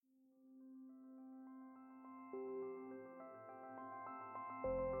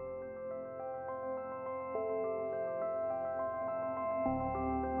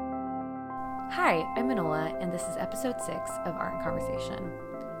Hi, I'm Manola, and this is episode 6 of Art and Conversation.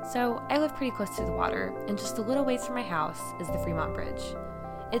 So, I live pretty close to the water, and just a little ways from my house is the Fremont Bridge.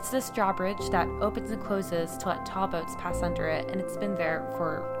 It's this drawbridge that opens and closes to let tall boats pass under it, and it's been there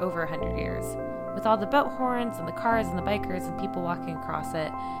for over 100 years. With all the boat horns and the cars and the bikers and people walking across it,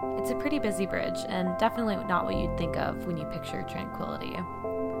 it's a pretty busy bridge, and definitely not what you'd think of when you picture tranquility.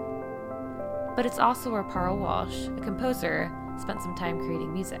 But it's also where Paurl Walsh, a composer, spent some time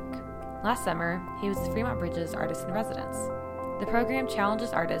creating music. Last summer, he was the Fremont Bridge's artist in residence. The program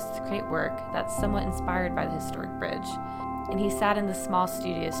challenges artists to create work that's somewhat inspired by the historic bridge, and he sat in this small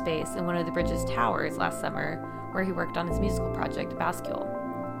studio space in one of the bridge's towers last summer, where he worked on his musical project, Bascule.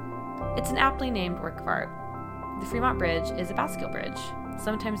 It's an aptly named work of art. The Fremont Bridge is a bascule bridge,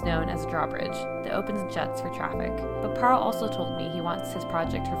 sometimes known as a drawbridge, that opens and shuts for traffic. But Paurl also told me he wants his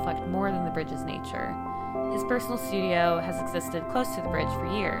project to reflect more than the bridge's nature. His personal studio has existed close to the bridge for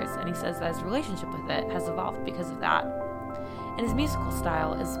years, and he says that his relationship with it has evolved because of that. And his musical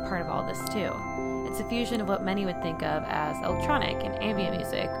style is part of all this too. It's a fusion of what many would think of as electronic and ambient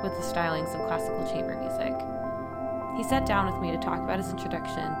music with the stylings of classical chamber music. He sat down with me to talk about his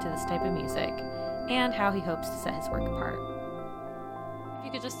introduction to this type of music and how he hopes to set his work apart. If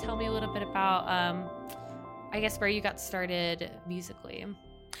you could just tell me a little bit about, I guess, where you got started musically.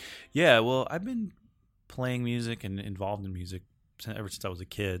 Yeah, well, I've been playing music and involved in music ever since I was a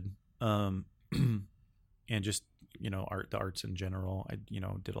kid, and just the arts in general. I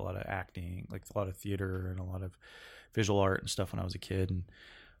did a lot of acting, like a lot of theater and a lot of visual art and stuff when I was a kid.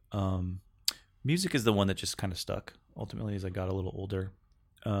 And music is the one that just kind of stuck ultimately as I got a little older.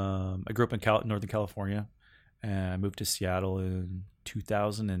 I grew up in Northern California, and I moved to Seattle in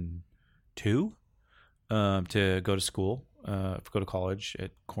 2002 to go to school. Go to college at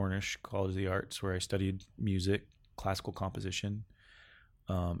Cornish College of the Arts, where I studied music, classical composition,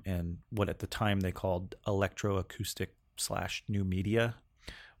 and what at the time they called electroacoustic / new media,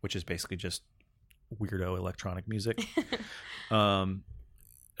 which is basically just weirdo electronic music. And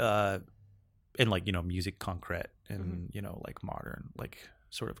music concrete and, like modern, like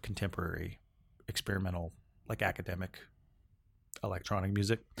sort of contemporary, experimental, like academic electronic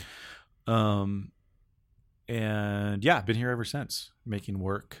music. And yeah, I've been here ever since, making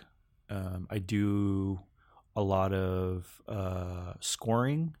work. I do a lot of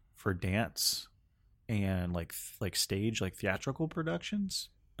scoring for dance and like stage, like theatrical productions.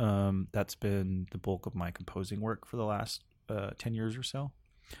 That's been the bulk of my composing work for the last 10 years or so.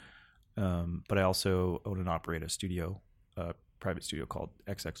 But I also own and operate a private studio called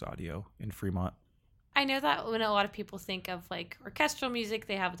XX Audio in Fremont. I know that when a lot of people think of like orchestral music,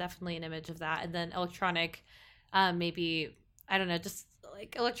 they have definitely an image of that. And then electronic, maybe, I don't know, just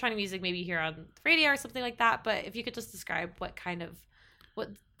like electronic music, maybe you hear on the radio or something like that. But if you could just describe what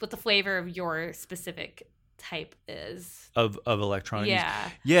the flavor of your specific type is. Of electronic music. Yeah.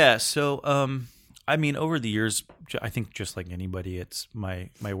 Yeah. So, I mean, over the years, I think just like anybody, it's my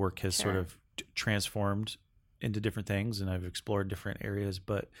work has sort of transformed into different things, and I've explored different areas.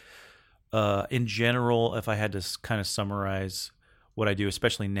 But in general, if I had to kind of summarize what I do,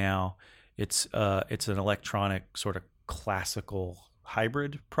 especially now, it's an electronic sort of classical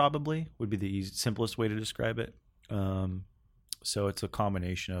hybrid, probably would be the simplest way to describe it. So it's a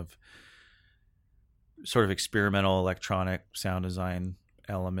combination of sort of experimental electronic sound design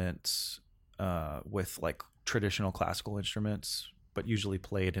elements with like traditional classical instruments, but usually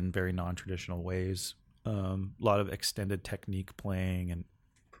played in very non-traditional ways. A lot of extended technique playing and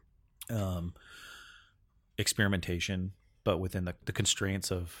experimentation, but within the constraints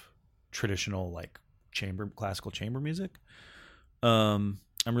of traditional like classical chamber music. I'm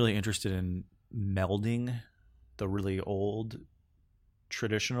really interested in melding the really old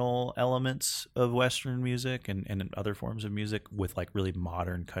traditional elements of Western music and other forms of music with like really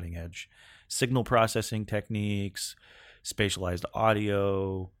modern cutting edge signal processing techniques, spatialized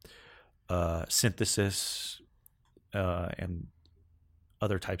audio, synthesis, and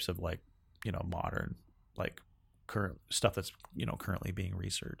other types of like, modern, like current stuff that's, currently being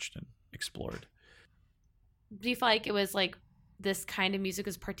researched and explored. Do you feel like it was like this kind of music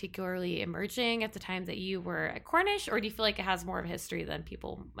was particularly emerging at the time that you were at Cornish, or do you feel like it has more of a history than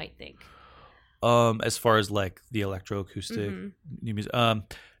people might think? As far as like the electroacoustic new music,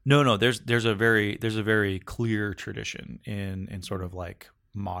 no, there's a very clear tradition in sort of like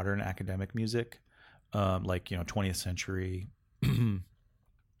modern academic music, like 20th century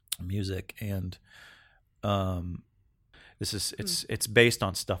music, and it's based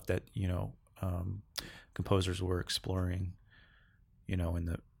on stuff that composers were exploring in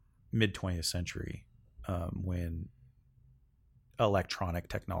the mid 20th century, when electronic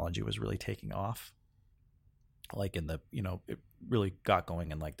technology was really taking off. Like in the, it really got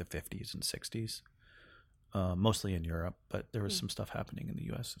going in like the 50s and 60s, mostly in Europe, but there was some stuff happening in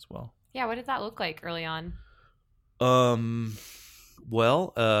the US as well. Yeah. What did that look like early on?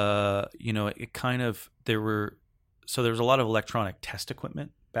 Well, it kind of, there was a lot of electronic test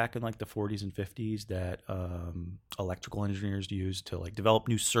equipment back in like the 40s and 50s that electrical engineers used to like develop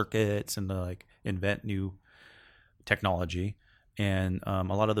new circuits and to like invent new technology. And a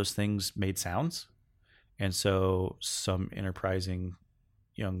lot of those things made sounds. And so some enterprising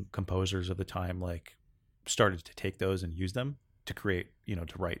young composers of the time like started to take those and use them to create,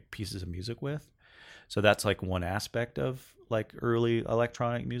 to write pieces of music with. So that's like one aspect of like early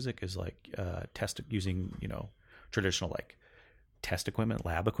electronic music is like using, traditional like test equipment,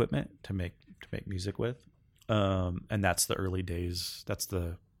 lab equipment to make music with. And that's the early days. That's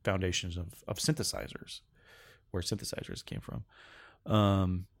the foundations of synthesizers, where synthesizers came from.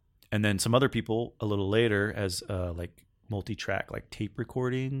 And then some other people a little later, as like multi-track, like tape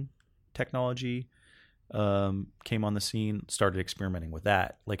recording technology came on the scene, started experimenting with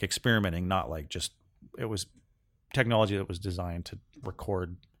that. Like experimenting, not like just, it was technology that was designed to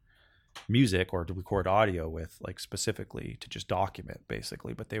record music or to record audio with, like specifically to just document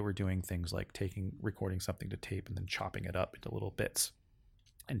basically. But they were doing things like recording something to tape and then chopping it up into little bits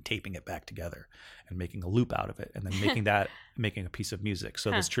and taping it back together and making a loop out of it and then making a piece of music.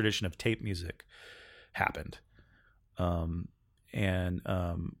 So this tradition of tape music happened. And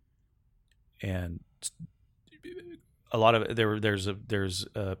a lot of there's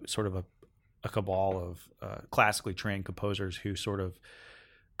a sort of a cabal of classically trained composers who sort of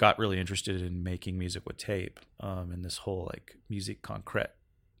got really interested in making music with tape. And this whole like musique concrète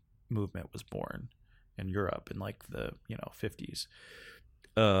movement was born in Europe in like the 50s.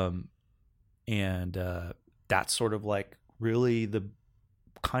 And that's sort of like really the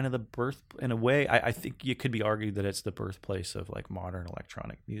kind of the birth, in a way. I think it could be argued that it's the birthplace of like modern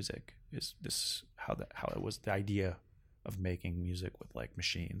electronic music. Is this how it was, the idea of making music with like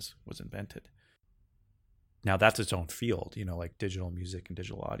machines was invented. Now that's its own field, like digital music and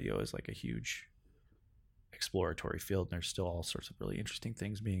digital audio is like a huge exploratory field, and there's still all sorts of really interesting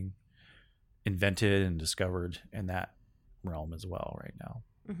things being invented and discovered in that realm as well right now.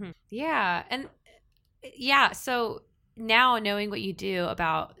 Mm-hmm. Yeah. And yeah, so now knowing what you do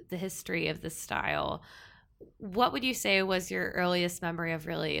about the history of this style, what would you say was your earliest memory of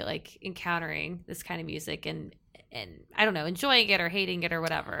really like encountering this kind of music and I don't know, enjoying it or hating it or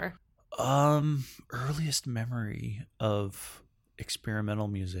whatever? Earliest memory of experimental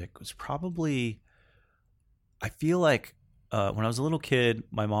music was probably, I feel like when I was a little kid,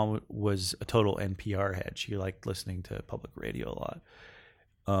 my mom was a total NPR head. She liked listening to public radio a lot.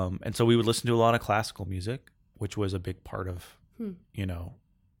 And so we would listen to a lot of classical music, which was a big part of,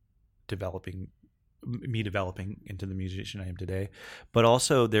 developing into the musician I am today. But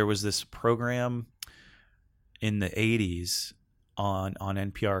also there was this program in the 80s on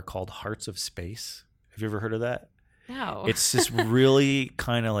NPR called Hearts of Space. Have you ever heard of that? No. It's this really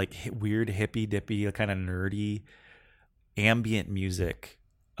kind of like weird hippy dippy, kind of nerdy ambient music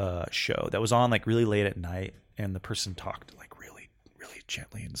show that was on like really late at night, and the person talked like really, really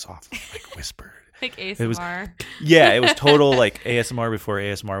gently and softly, like whispered. Like ASMR. It was total like ASMR before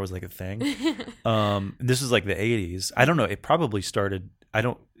ASMR was like a thing. This was like the 80s. I don't know. It probably started. I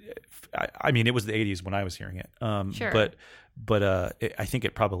mean, it was the 80s when I was hearing it. Sure. But I think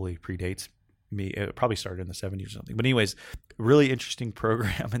it probably predates me. It probably started in the 70s or something. But anyways, really interesting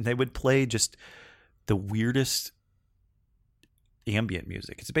program, and they would play just the weirdest ambient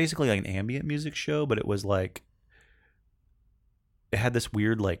music. It's basically like an ambient music show, but it was like, it had this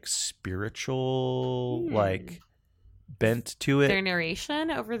weird like spiritual like bent to it. Their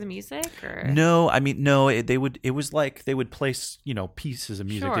narration over the music, or no? I mean, no. It was like they would play pieces of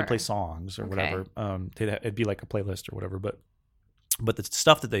music. Sure. They'd play songs or whatever. It'd be like a playlist or whatever. But the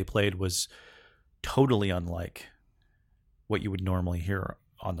stuff that they played was totally unlike what you would normally hear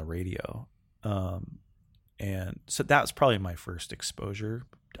on the radio. And so that was probably my first exposure,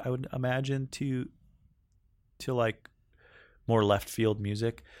 I would imagine, to like more left field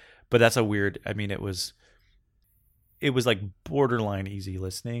music. But that's a weird, I mean, it was like borderline easy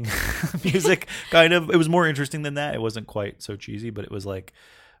listening music, kind of. It was more interesting than that. It wasn't quite so cheesy, but it was like,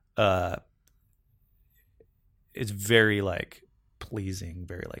 it's very like pleasing,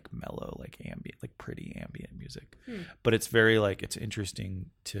 very like mellow, like ambient, like pretty ambient music. But it's very like, it's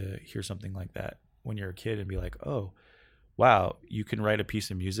interesting to hear something like that when you're a kid and be like, oh, wow, you can write a piece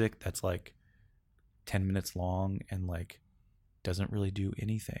of music that's like 10 minutes long and like doesn't really do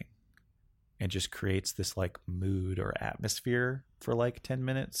anything. and just creates this like mood or atmosphere for like 10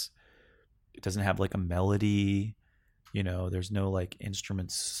 minutes. It doesn't have like a melody, you know, there's no like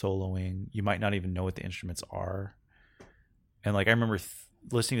instruments soloing. You might not even know what the instruments are. And like I remember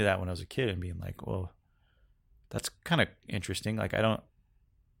listening to that when I was a kid and being like, well, that's kind of interesting. Like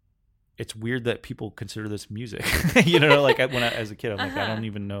it's weird that people consider this music. You know, like as a kid, I'm like, I don't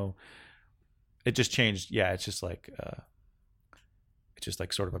even know. It just changed. Yeah, it's just like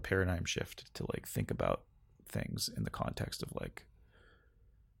sort of a paradigm shift to like think about things in the context of like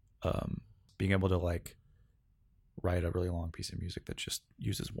being able to like write a really long piece of music that just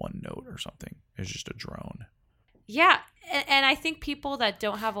uses one note or something. It's just a drone. Yeah. And I think people that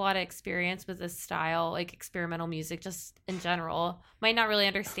don't have a lot of experience with this style, like experimental music just in general, might not really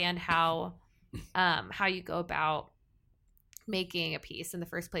understand how you go about making a piece in the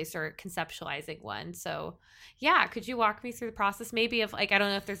first place or conceptualizing one. So yeah, could you walk me through the process maybe of like, I don't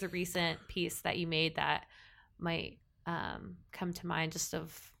know if there's a recent piece that you made that might come to mind, just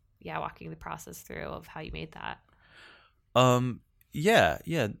of walking the process through of how you made that.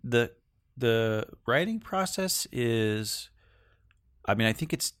 The writing process is, I mean, I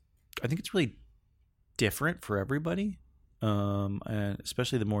think it's really different for everybody. And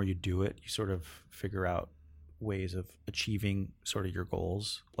especially the more you do it, you sort of figure out ways of achieving sort of your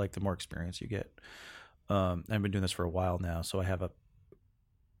goals, like the more experience you get. I've been doing this for a while now, so I have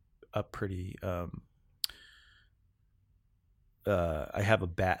a pretty I have a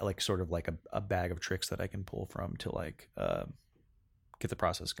bag, like sort of like a bag of tricks that I can pull from to like get the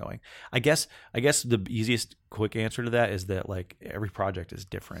process going. I guess the easiest quick answer to that is that like every project is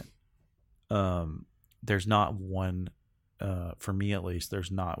different. There's not one, for me at least,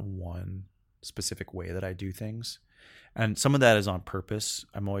 there's not one specific way that I do things. And some of that is on purpose.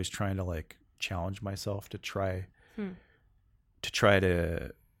 I'm always trying to like challenge myself to try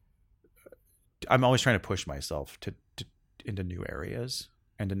to I'm always trying to push myself to into new areas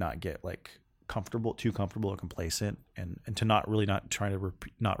and to not get like too comfortable or complacent, and to not trying to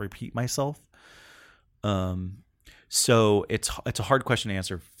not repeat myself. So it's a hard question to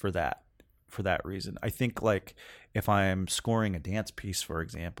answer for that reason. I think like if I'm scoring a dance piece, for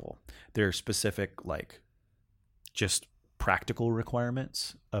example, there are specific like just practical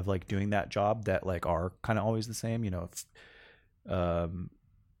requirements of like doing that job that like are kind of always the same, you know, if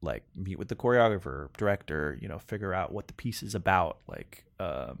like meet with the choreographer, director, you know, figure out what the piece is about. Like,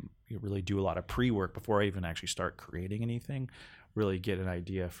 you really do a lot of pre-work before I even actually start creating anything, really get an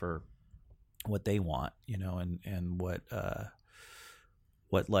idea for what they want, you know, and what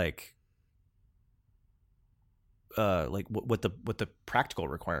the practical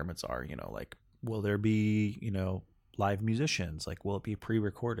requirements are, you know, like, will there be, you know, live musicians? Like, will it be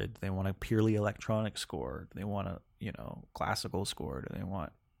pre-recorded? Do they want a purely electronic score? Do they want a, you know, classical score? Do they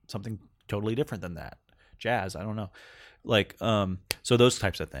want something totally different than that? Jazz? I don't know. Like, so those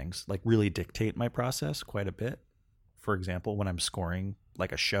types of things like really dictate my process quite a bit. For example, when I'm scoring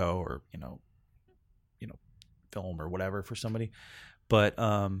like a show or, you know, film or whatever for somebody. But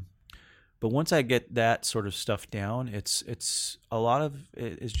once I get that sort of stuff down, it's a lot of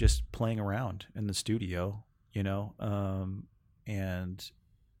it is just playing around in the studio, you know, and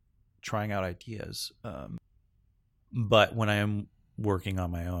trying out ideas. But when I am working on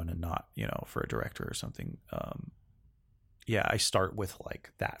my own and not, you know, for a director or something, I start with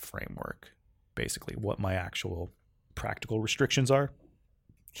like that framework, basically what my actual practical restrictions are.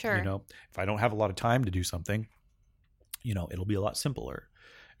 Sure. You know, if I don't have a lot of time to do something, you know, it'll be a lot simpler.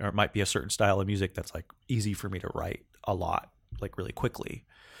 Or it might be a certain style of music that's like easy for me to write a lot, like really quickly,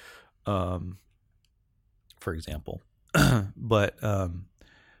 for example. But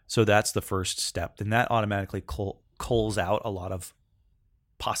so that's the first step. Then that automatically culls out a lot of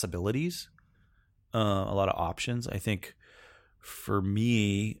possibilities, a lot of options. I think for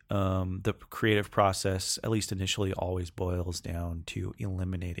me, the creative process, at least initially, always boils down to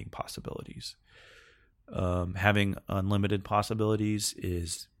eliminating possibilities. Having unlimited possibilities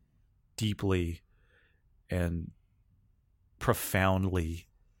is deeply and profoundly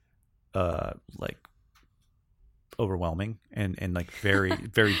like overwhelming and like very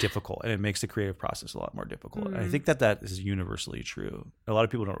very difficult, and it makes the creative process a lot more difficult. And I think that is universally true. A lot of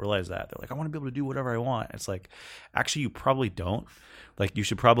people don't realize that. They're like, I want to be able to do whatever I want. It's like, actually you probably don't. Like, you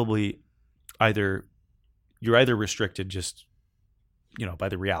should probably you're either restricted just, you know, by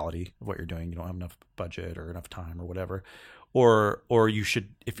the reality of what you're doing. You don't have enough budget or enough time or whatever, or you should,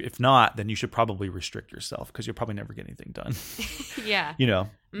 if not, then you should probably restrict yourself, because you'll probably never get anything done. Yeah. You know,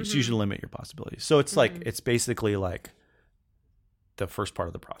 so you should limit your possibilities. So it's like, it's basically like the first part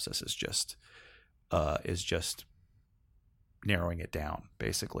of the process is just narrowing it down,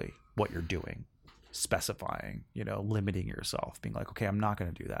 basically. what you're doing, specifying, limiting yourself, being like, okay, I'm not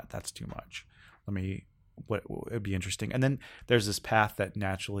going to do that. That's too much. What would be interesting. And then there's this path that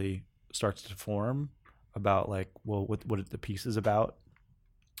naturally starts to form about like, well, what the piece is about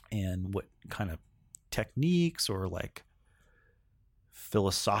and what kind of techniques or like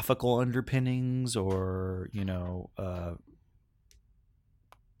philosophical underpinnings or,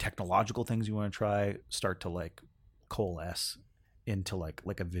 technological things you want to try start to like coalesce into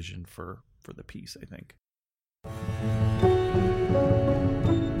like a vision for the piece, I think.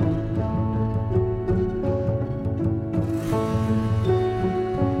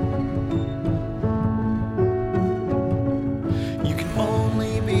 You can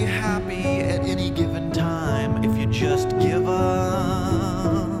only be happy at any given time if you just give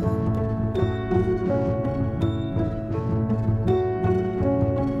up.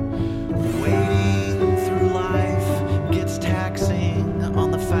 Waiting through life gets taxing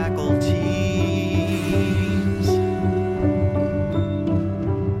on the faculties.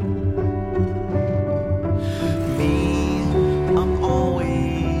 Me, I'm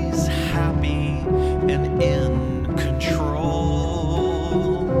always happy and in control.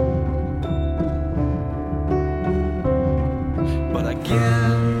 But I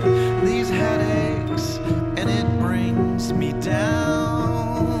get these headaches and it brings me down.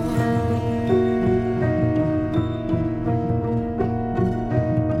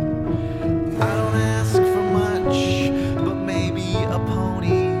 I don't ask for much, but maybe a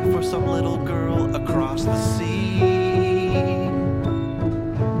pony for some little girl across the sea.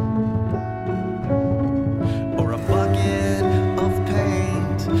 Or a bucket of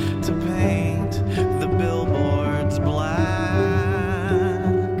paint to paint the billboards black.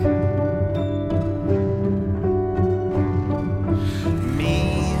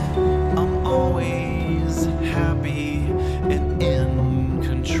 Me, I'm always happy and in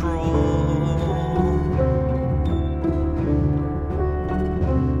control.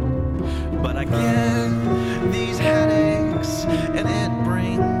 But I get these headaches and it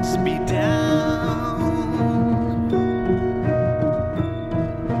brings me down.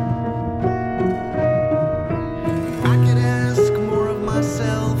 I could ask more of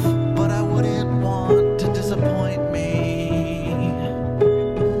myself, but I wouldn't want to disappoint me.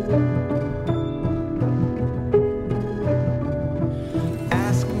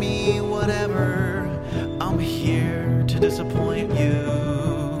 Ask me whatever, I'm here to disappoint you.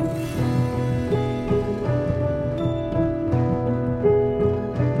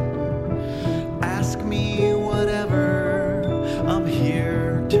 Ask me whatever, I'm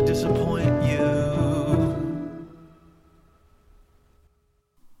here to disappoint you.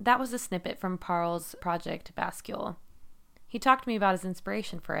 That was a snippet from Paurl's project Bascule. He talked to me about his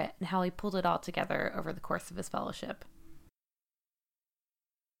inspiration for it and how he pulled it all together over the course of his fellowship.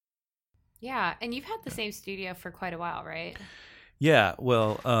 Yeah, and you've had the same studio for quite a while, right? Yeah,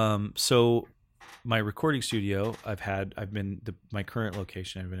 well, so my recording studio, my current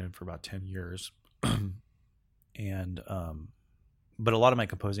location I've been in for about 10 years. And but a lot of my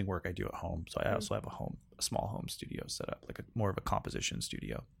composing work I do at home. So I also have a small home studio set up, like more of a composition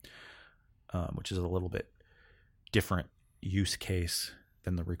studio, which is a little bit different use case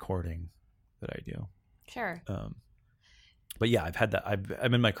than the recording that I do. Sure. But yeah, I've had that. I've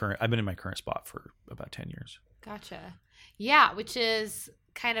been in my current spot for about 10 years. Gotcha. Yeah, which is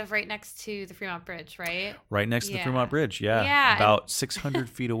kind of right next to the Fremont Bridge, right? Right next to the Yeah. Fremont Bridge. Yeah. Yeah, About 600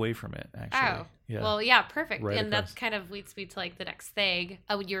 feet away from it, actually. Oh, Yeah. well, yeah, perfect. Right And that across. kind of leads me to like the next thing.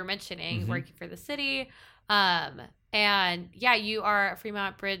 You were mentioning Mhm. working for the city. And yeah, you are a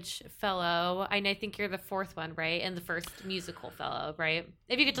Fremont Bridge fellow. And I think you're the fourth one, right? And the first musical fellow, right?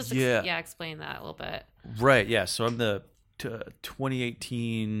 If you could just explain that a little bit. Right. Yeah. So I'm the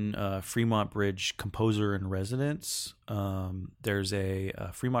 2018 Fremont Bridge composer in residence. There's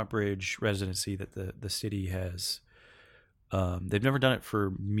a Fremont Bridge residency that the city has. They've never done it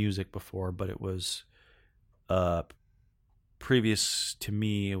for music before, but it was previous to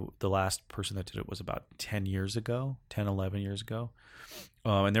me. The last person that did it was about 11 years ago.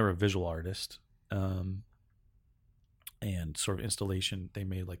 And they were a visual artist. And sort of installation. They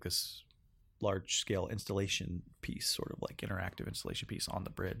made like this large scale installation piece, sort of like interactive installation piece on the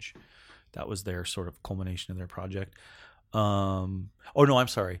bridge. That was their sort of culmination of their project. Oh no, I'm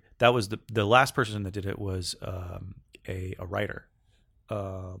sorry. That was the last person that did it was a writer,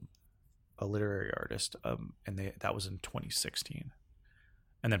 a literary artist, and that was in 2016.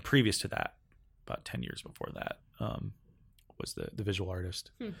 And then previous to that, about 10 years before that, was the visual artist.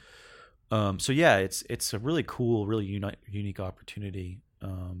 So yeah, it's a really cool, really unique opportunity.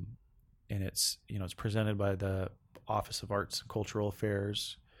 And it's presented by the Office of Arts and Cultural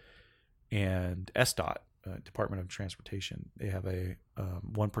Affairs, and SDOT, Department of Transportation. They have a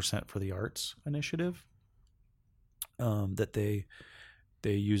 1% for the Arts initiative that they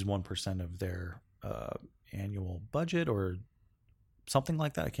use 1% of their annual budget or something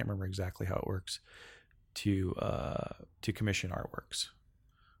like that. I can't remember exactly how it works to commission artworks.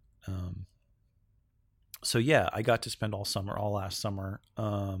 So yeah, I got to spend all last summer,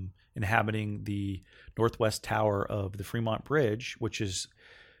 inhabiting the northwest tower of the Fremont Bridge, which is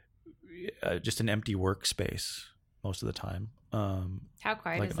just an empty workspace most of the time. How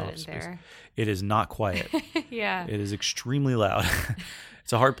quiet is it in there? It is not quiet. Yeah. It is extremely loud.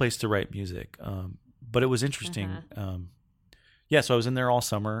 It's a hard place to write music. But it was interesting. Yeah, so I was in there all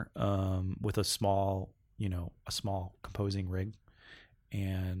summer with a small composing rig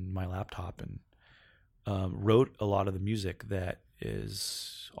and my laptop, and wrote a lot of the music that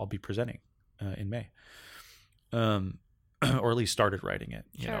I'll be presenting in May, or at least started writing it.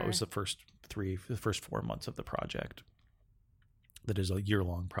 You know, it was the first 4 months of the project. That is a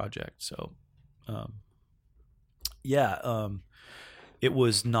year-long project. So, it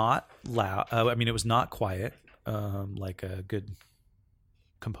was not loud. It was not quiet, like a good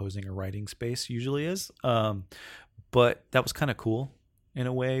composing or writing space usually is. But that was kind of cool in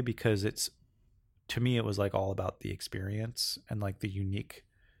a way, because to me, it was like all about the experience and like the unique,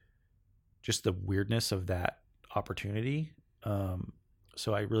 just the weirdness of that opportunity.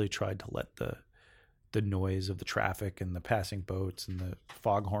 So I really tried to let the noise of the traffic and the passing boats and the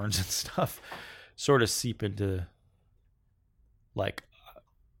foghorns and stuff sort of seep into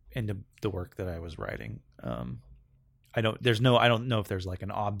the work that I was writing. I don't know if there's like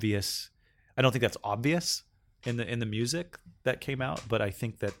an obvious, I don't think that's obvious in the music that came out, but I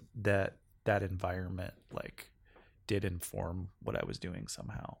think that environment like did inform what I was doing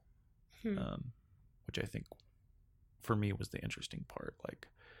somehow. Which I think for me was the interesting part. Like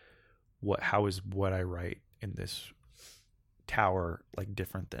how is what I write in this tower like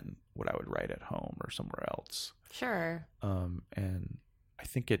different than what I would write at home or somewhere else? Sure. And I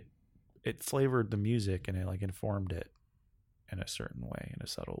think it flavored the music, and it like informed it in a certain way, in a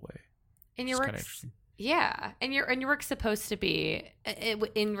subtle way. And your work's, yeah, and your work's supposed to be,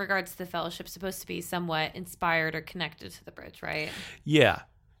 in regards to the fellowship, supposed to be somewhat inspired or connected to the bridge, right? Yeah,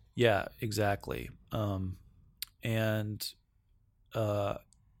 exactly. And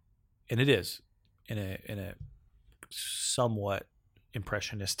it is in a somewhat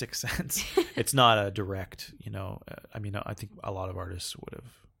impressionistic sense. It's not a direct, I think a lot of artists would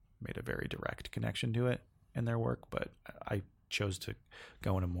have made a very direct connection to it in their work, but I chose to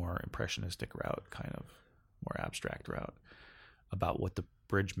go in a more impressionistic route, kind of more abstract route about what the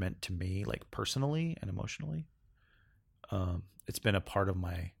bridge meant to me, like personally and emotionally. It's been a part of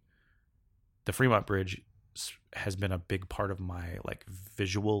the Fremont Bridge has been a big part of my like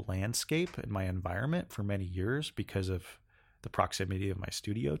visual landscape and my environment for many years because of the proximity of my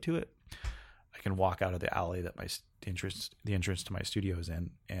studio to it. I can walk out of the alley that the entrance to my studio is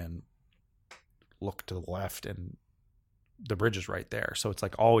in and look to the left, and the bridge is right there. So it's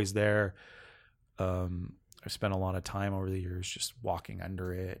like always there. I've spent a lot of time over the years just walking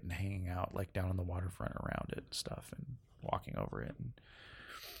under it and hanging out like down on the waterfront around it and stuff, and walking over it. And,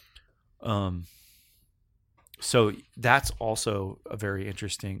 so that's also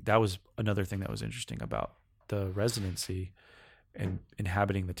that was another thing that was interesting about the residency and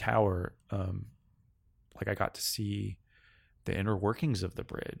inhabiting the tower. Like I got to see the inner workings of the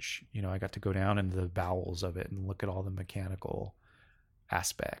bridge. I got to go down into the bowels of it and look at all the mechanical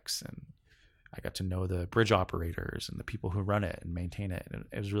aspects, and I got to know the bridge operators and the people who run it and maintain it. And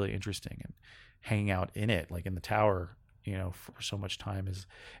it was really interesting, and hanging out in it, like in the tower, for so much time it's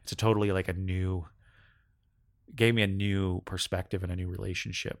a totally like gave me a new perspective and a new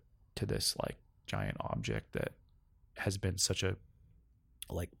relationship to this like giant object that has been such a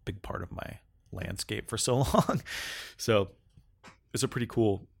like big part of my landscape for so long. So it's a pretty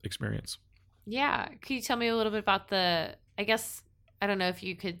cool experience. Yeah. Can you tell me a little bit about I don't know if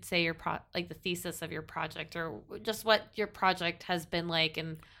you could say the thesis of your project, or just what your project has been like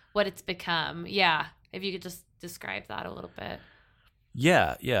and what it's become. Yeah. If you could just describe that a little bit.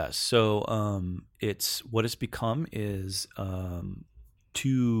 Yeah. So what it's become is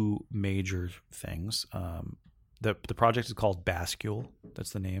two major things. The project is called Bascule.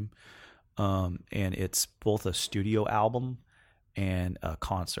 That's the name. And it's both a studio album and a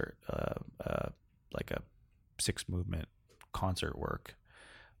concert, like a 6-movement concert work,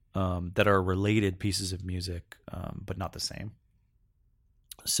 that are related pieces of music, but not the same.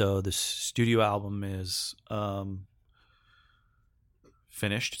 So the studio album is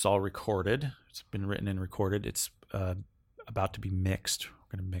finished. It's all recorded. It's been written and recorded. It's about to be mixed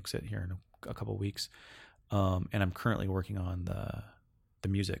going to mix it here in a couple of weeks. And I'm currently working on the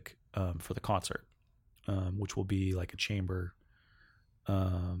music for the concert, which will be like a chamber,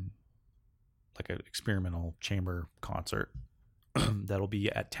 like an experimental chamber concert that'll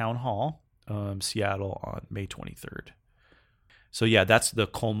be at Town Hall, Seattle, on May 23rd. So yeah, that's the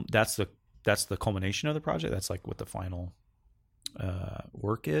culmination of the project. That's like what the final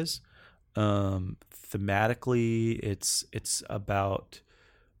work is. Thematically, it's about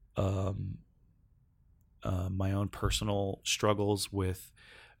my own personal struggles with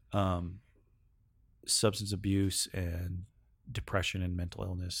substance abuse and depression and mental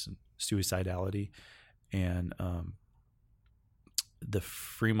illness and suicidality, and the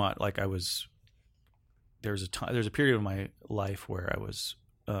Fremont. Like there's a period of my life where I was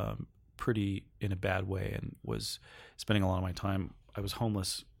pretty in a bad way and was spending a lot of my time. I was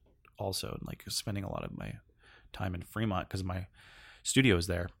homeless also, and like spending a lot of my time in Fremont because my studio is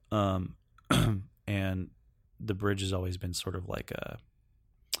there. And the bridge has always been sort of like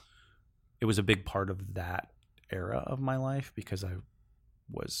it was a big part of that era of my life because I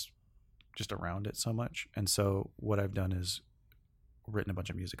was just around it so much. And so what I've done is written a bunch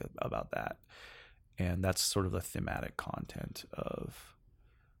of music about that. And that's sort of the thematic content of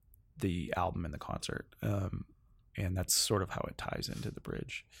the album and the concert. And that's sort of how it ties into the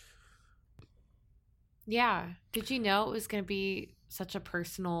bridge. Yeah. Did you know it was going to be such a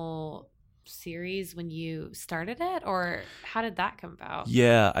personal series when you started it, or how did that come about?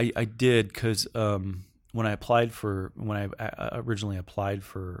 Yeah, I did, because when I originally applied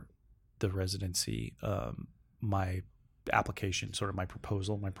for the residency, my application, sort of my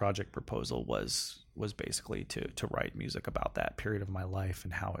project proposal was basically to write music about that period of my life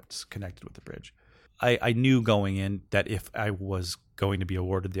and how it's connected with the bridge. I knew going in that if I was going to be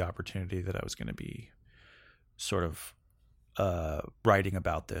awarded the opportunity, that I was going to be sort of writing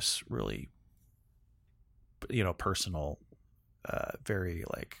about this really, personal, very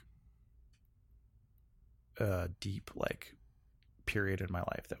like deep like period in my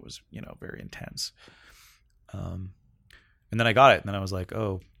life that was, very intense. And then I got it, and then I was like,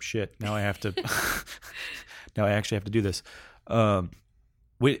 oh shit, now I have to now I actually have to do this.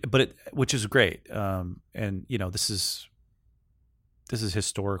 Which is great. And this is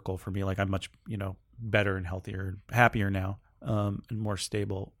historical for me. Like, I'm much, better and healthier and happier now, and more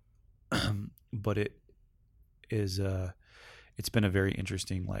stable. But it is, it's been a very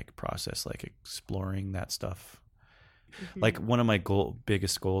interesting like process, like exploring that stuff. Mm-hmm. Like, one of my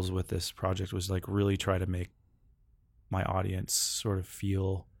biggest goals with this project was like really try to make my audience sort of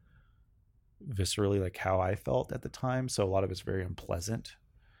feel viscerally like how I felt at the time. So a lot of it's very unpleasant.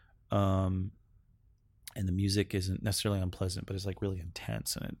 And the music isn't necessarily unpleasant, but it's like really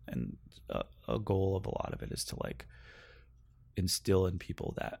intense. And a goal of a lot of it is to like instill in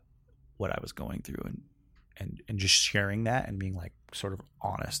people that what I was going through, and just sharing that and being like sort of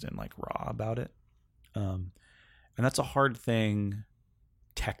honest and like raw about it. And that's a hard thing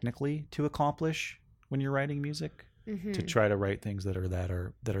technically to accomplish when you're writing music, mm-hmm. to try to write things that are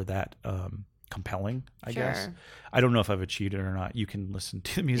that compelling, I guess. I don't know if I've achieved it or not. You can listen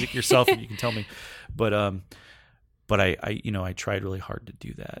to the music yourself and you can tell me. But I tried really hard to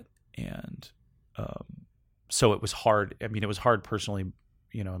do that. And so it was hard. I mean, it was hard personally,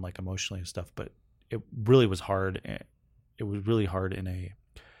 and like emotionally and stuff, but it really was hard. It was really hard in a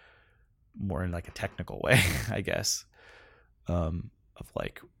more in like a technical way, I guess, of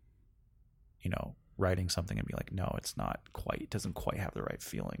like, writing something and be like, no, it doesn't quite have the right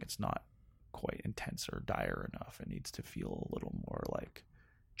feeling. It's not quite intense or dire enough. It needs to feel a little more like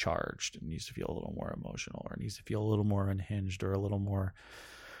charged. It needs to feel a little more emotional, or it needs to feel a little more unhinged, or a little more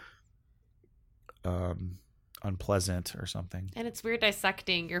unpleasant or something. And it's weird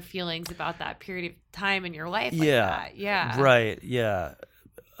dissecting your feelings about that period of time in your life. Like yeah. That. Yeah. Right. Yeah.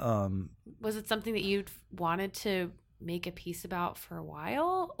 Was it something that you'd wanted to make a piece about for a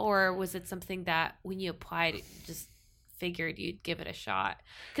while, or was it something that when you applied, you just figured you'd give it a shot?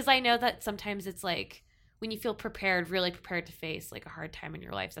 Because I know that sometimes it's like when you feel really prepared to face like a hard time in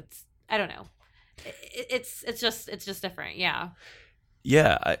your life, that's, I don't know, it's just different. Yeah.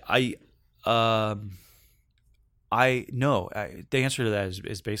 The answer to that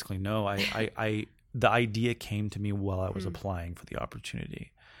is basically no. The idea came to me while I was applying for the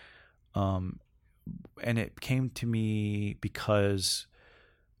opportunity. And it came to me because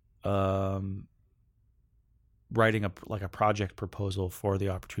writing a project proposal for the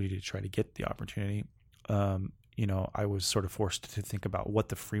opportunity to try to get the opportunity, I was sort of forced to think about what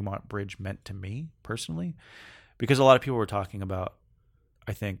the Fremont Bridge meant to me personally, because a lot of people were talking about,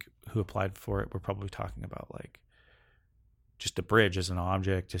 I think, who applied for it, were probably talking about like just a bridge as an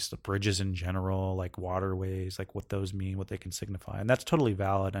object, just the bridges in general, like waterways, like what those mean, what they can signify. And that's totally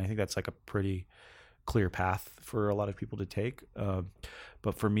valid. And I think that's like a pretty clear path for a lot of people to take.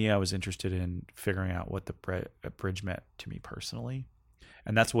 But for me, I was interested in figuring out what the bridge meant to me personally.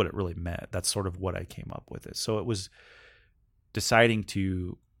 And that's what it really meant. That's sort of what I came up with it. So it was deciding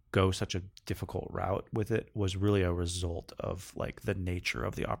to go such a difficult route with it was really a result of like the nature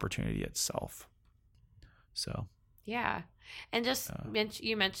of the opportunity itself. So yeah, and just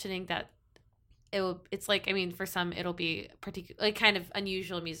you mentioning that it's like, I mean, for some it'll be particularly kind of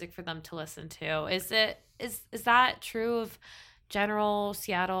unusual music for them to listen to. Is that true of general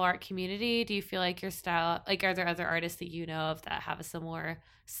Seattle art community? Do you feel like your style, like, are there other artists that you know of that have a similar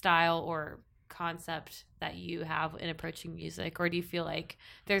style or concept that you have in approaching music, or do you feel like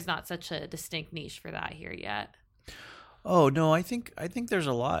there's not such a distinct niche for that here yet? Oh no, I think there's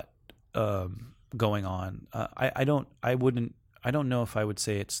a lot going on. I don't know if I would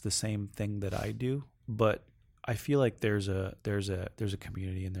say it's the same thing that I do, but I feel like there's a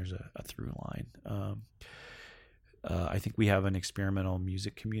community and there's a through line. I think we have an experimental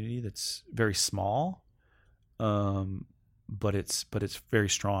music community that's very small, but it's very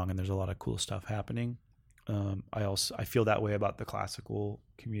strong, and there's a lot of cool stuff happening. I feel that way about the classical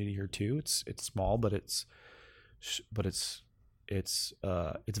community here too. It's small, but it's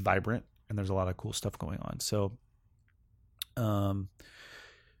vibrant, and there's a lot of cool stuff going on. So,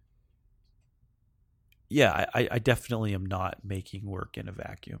 yeah, I definitely am not making work in a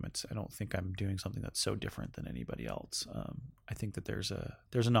vacuum. I don't think I'm doing something that's so different than anybody else. I think that there's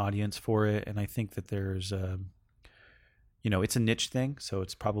an audience for it, and I think that there's it's a niche thing, so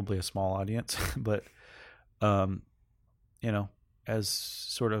it's probably a small audience, but as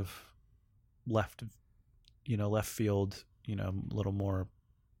sort of left field, a little more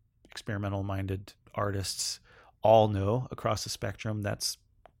experimental minded artists all know across the spectrum, that's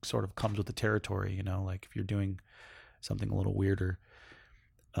sort of comes with the territory. Like if you're doing something a little weirder,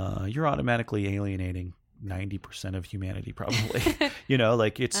 you're automatically alienating 90% of humanity probably.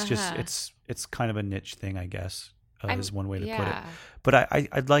 Like it's just it's kind of a niche thing, I guess, is one way to put it. But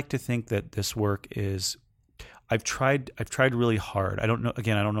I'd like to think that this work is, I've tried really hard. I don't know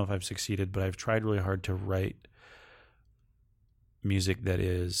if I've succeeded, but I've tried really hard to write music that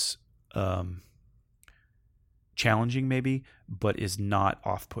is challenging maybe, but is not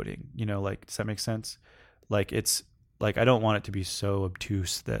off-putting. Like, does that make sense? Like, it's like, I don't want it to be so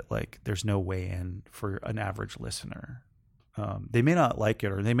obtuse that like there's no way in for an average listener. They may not like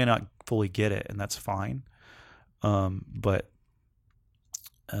it, or they may not fully get it, and that's fine. But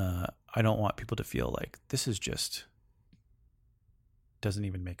I don't want people to feel like this is just doesn't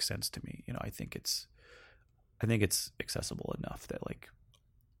even make sense to me. I think it's accessible enough that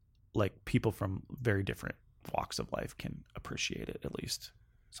like people from very different walks of life can appreciate it, at least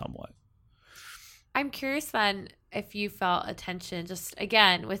somewhat. I'm curious then if you felt a tension, just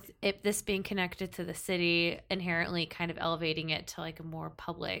again with this being connected to the city, inherently kind of elevating it to like a more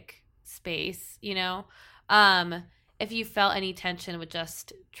public space, if you felt any tension with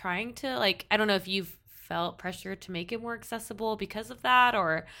just trying to, like, I don't know if you've felt pressure to make it more accessible because of that,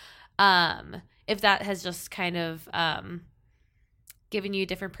 or if that has just kind of given you a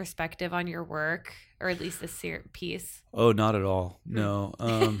different perspective on your work, or at least this piece. Oh, not at all. No.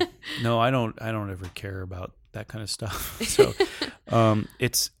 No, I don't ever care about that kind of stuff. So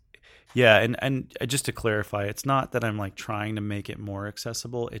it's, yeah. And just to clarify, it's not that I'm like trying to make it more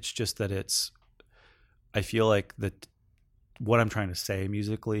accessible. It's just that I feel like that what I'm trying to say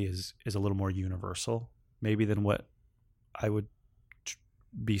musically is a little more universal maybe than what I would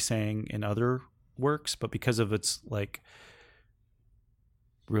be saying in other works, but because of its like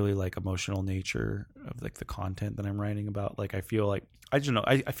really like emotional nature of like the content that I'm writing about, like I feel like I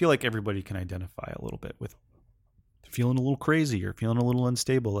feel like everybody can identify a little bit with feeling a little crazy or feeling a little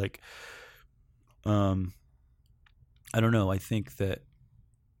unstable. Like I don't know. I think that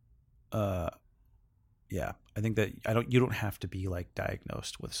I think that you don't have to be like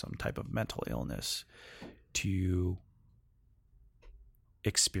diagnosed with some type of mental illness to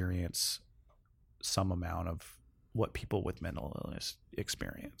experience some amount of what people with mental illness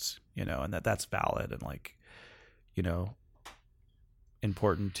experience, and that's valid and like,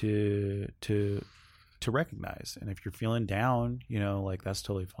 important to recognize. And if you're feeling down, like that's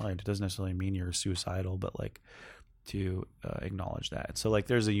totally fine. It doesn't necessarily mean you're suicidal, but like to acknowledge that. So like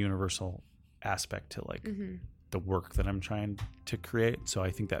there's a universal aspect to like the work that I'm trying to create. So I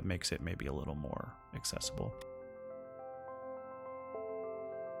think that makes it maybe a little more accessible.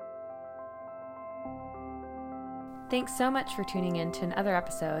 Thanks so much for tuning in to another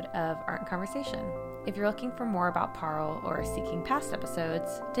episode of Art and Conversation. If you're looking for more about Paurl or seeking past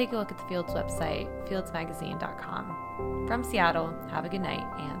episodes, take a look at the Fields website, fieldsmagazine.com. From Seattle, have a good night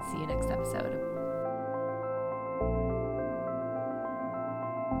and see you next episode.